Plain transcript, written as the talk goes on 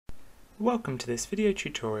Welcome to this video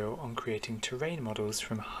tutorial on creating terrain models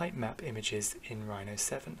from heightmap images in Rhino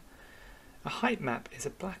 7. A heightmap is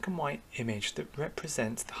a black and white image that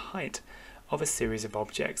represents the height of a series of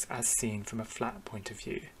objects as seen from a flat point of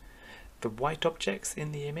view. The white objects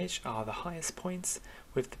in the image are the highest points,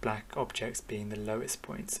 with the black objects being the lowest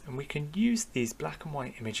points, and we can use these black and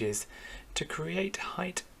white images to create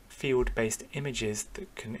height field based images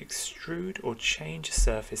that can extrude or change a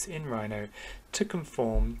surface in Rhino to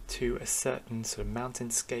conform to a certain sort of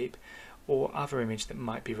mountainscape or other image that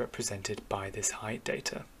might be represented by this height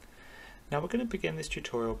data. Now we're going to begin this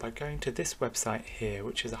tutorial by going to this website here,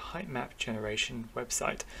 which is a height map generation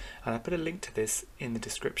website, and I put a link to this in the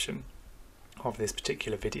description of this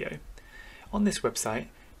particular video. On this website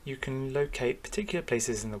you can locate particular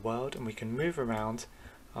places in the world, and we can move around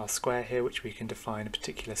our square here, which we can define a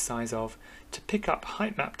particular size of, to pick up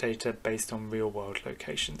height map data based on real world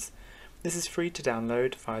locations. This is free to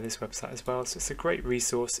download via this website as well, so it's a great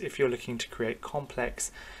resource if you're looking to create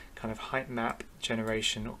complex kind of height map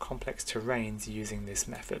generation or complex terrains using this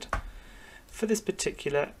method. For this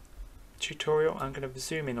particular tutorial I'm going to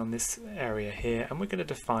zoom in on this area here, and we're going to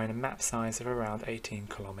define a map size of around 18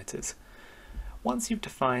 kilometers. Once you've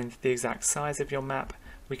defined the exact size of your map,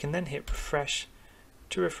 we can then hit refresh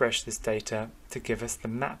to refresh this data to give us the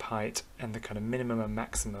map height and the kind of minimum and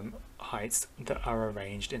maximum heights that are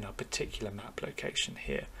arranged in our particular map location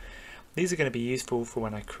here. These are going to be useful for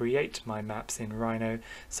when I create my maps in Rhino,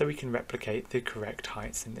 so we can replicate the correct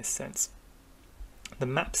heights in this sense. The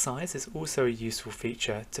map size is also a useful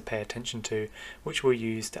feature to pay attention to, which we'll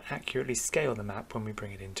use to accurately scale the map when we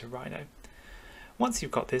bring it into Rhino. Once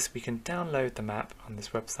you've got this, we can download the map on this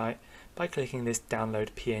website by clicking this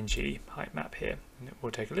download PNG height map here, and it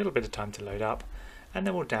will take a little bit of time to load up, and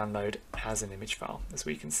then we'll download as an image file, as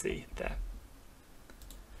we can see there.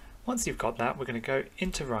 Once you've got that, we're going to go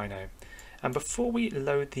into Rhino, and before we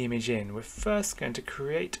load the image in, we're first going to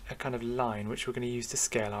create a kind of line which we're going to use to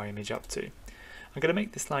scale our image up to. I'm going to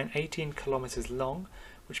make this line 18 kilometers long,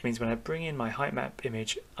 which means when I bring in my height map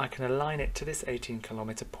image, I can align it to this 18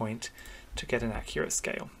 kilometer point to get an accurate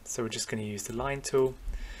scale. So we're just going to use the line tool,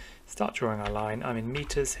 start drawing our line. I'm in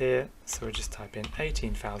meters here, so we'll just type in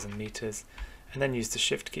 18,000 meters and then use the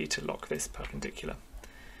shift key to lock this perpendicular.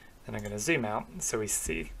 Then I'm going to zoom out so we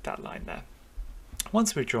see that line there.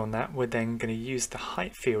 Once we've drawn that, we're then going to use the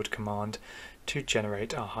Heightfield command to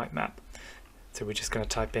generate our height map. So we're just going to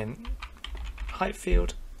type in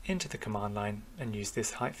Heightfield into the command line and use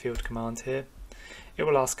this Heightfield command here. It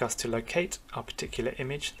will ask us to locate our particular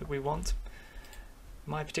image that we want.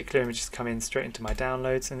 My particular image has come in straight into my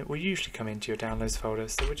downloads, and it will usually come into your downloads folder,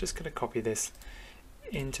 so we're just going to copy this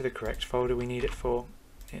into the correct folder we need it for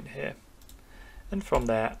in here. And from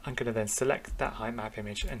there I'm going to then select that height map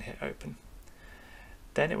image and hit open.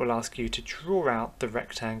 Then it will ask you to draw out the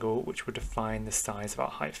rectangle which will define the size of our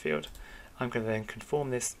height field. I'm going to then conform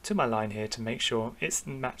this to my line here to make sure it's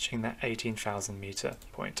matching that 18,000 meter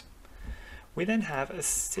point. We then have a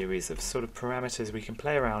series of sort of parameters we can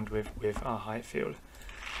play around with our height field.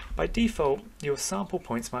 By default, your sample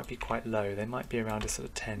points might be quite low. They might be around a sort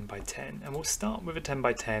of 10 by 10, and we'll start with a 10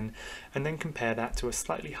 by 10 and then compare that to a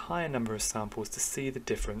slightly higher number of samples to see the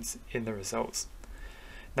difference in the results.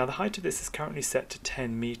 Now the height of this is currently set to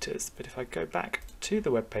 10 meters, but if I go back to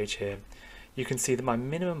the web page here, you can see that my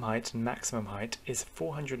minimum height and maximum height is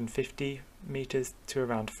 450 meters to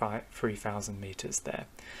around 3,000 meters there.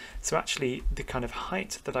 So actually the kind of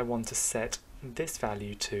height that I want to set this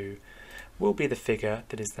value to will be the figure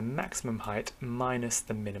that is the maximum height minus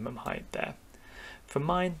the minimum height there. For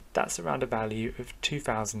mine, that's around a value of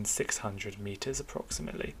 2,600 meters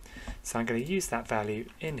approximately. So I'm going to use that value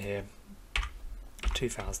in here,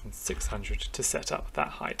 2,600, to set up that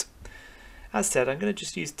height. As said, I'm going to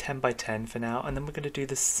just use 10 by 10 for now, and then we're going to do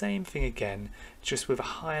the same thing again, just with a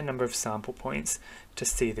higher number of sample points to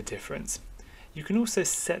see the difference. You can also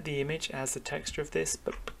set the image as the texture of this,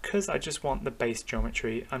 but because I just want the base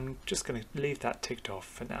geometry, I'm just going to leave that ticked off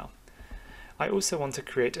for now. I also want to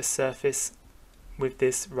create a surface with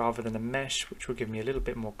this rather than a mesh, which will give me a little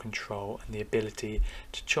bit more control and the ability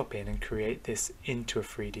to chop in and create this into a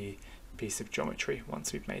 3D piece of geometry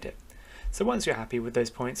once we've made it. So once you're happy with those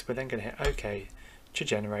points, we're then going to hit OK to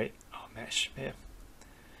generate our mesh here.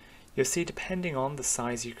 You'll see, depending on the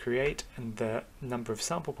size you create and the number of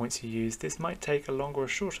sample points you use, this might take a longer or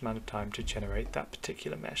shorter amount of time to generate that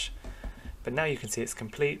particular mesh. But now you can see it's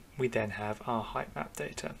complete. We then have our height map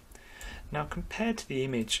data. Now compared to the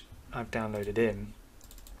image I've downloaded in,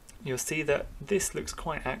 you'll see that this looks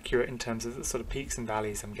quite accurate in terms of the sort of peaks and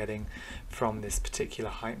valleys I'm getting from this particular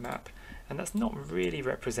height map. and that's not really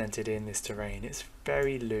represented in this terrain. It's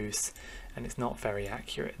very loose and it's not very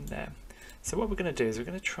accurate in there. So what we're going to do is we're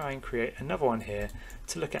going to try and create another one here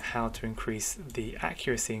to look at how to increase the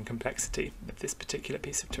accuracy and complexity of this particular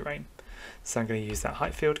piece of terrain. So I'm going to use that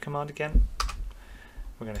Heightfield command again.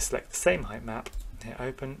 We're going to select the same height map, hit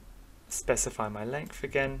open, specify my length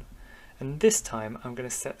again, and this time I'm going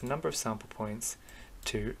to set the number of sample points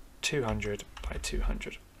to 200 by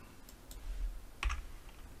 200,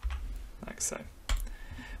 like so.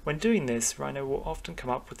 When doing this, Rhino will often come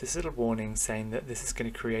up with this little warning saying that this is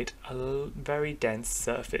going to create a very dense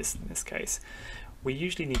surface in this case. We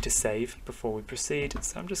usually need to save before we proceed,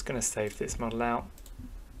 so I'm just going to save this model out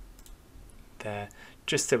there,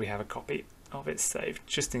 just so we have a copy of it saved,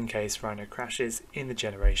 just in case Rhino crashes in the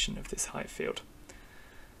generation of this Heightfield.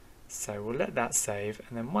 So we'll let that save,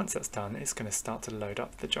 and then once that's done, it's going to start to load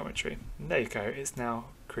up the geometry. And there you go, it's now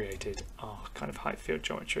created our kind of Heightfield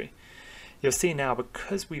geometry. You'll see now,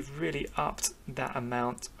 because we've really upped that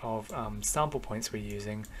amount of sample points we're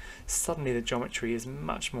using, suddenly the geometry is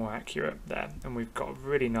much more accurate there, and we've got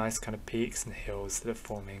really nice kind of peaks and hills that are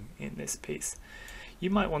forming in this piece. You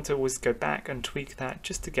might want to always go back and tweak that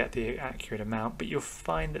just to get the accurate amount, but you'll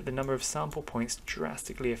find that the number of sample points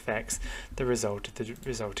drastically affects the result of the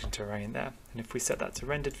resulting terrain there. And if we set that to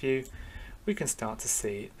rendered view, we can start to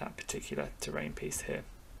see that particular terrain piece here.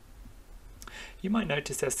 You might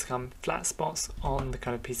notice there's some flat spots on the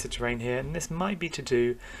kind of piece of terrain here, and this might be to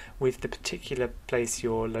do with the particular place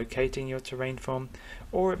you're locating your terrain from,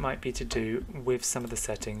 or it might be to do with some of the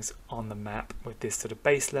settings on the map. With this sort of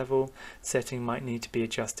base level setting might need to be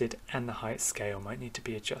adjusted, and the height scale might need to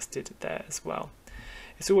be adjusted there as well.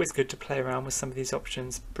 It's always good to play around with some of these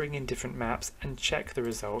options, bring in different maps and check the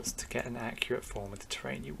results to get an accurate form of the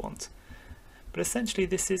terrain you want. But essentially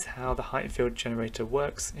this is how the Heightfield generator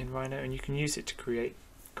works in Rhino, and you can use it to create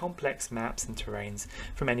complex maps and terrains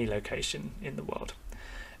from any location in the world.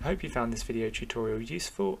 I hope you found this video tutorial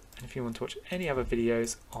useful, and if you want to watch any other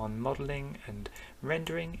videos on modelling and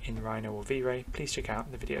rendering in Rhino or V-Ray, please check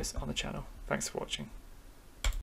out the videos on the channel. Thanks for watching.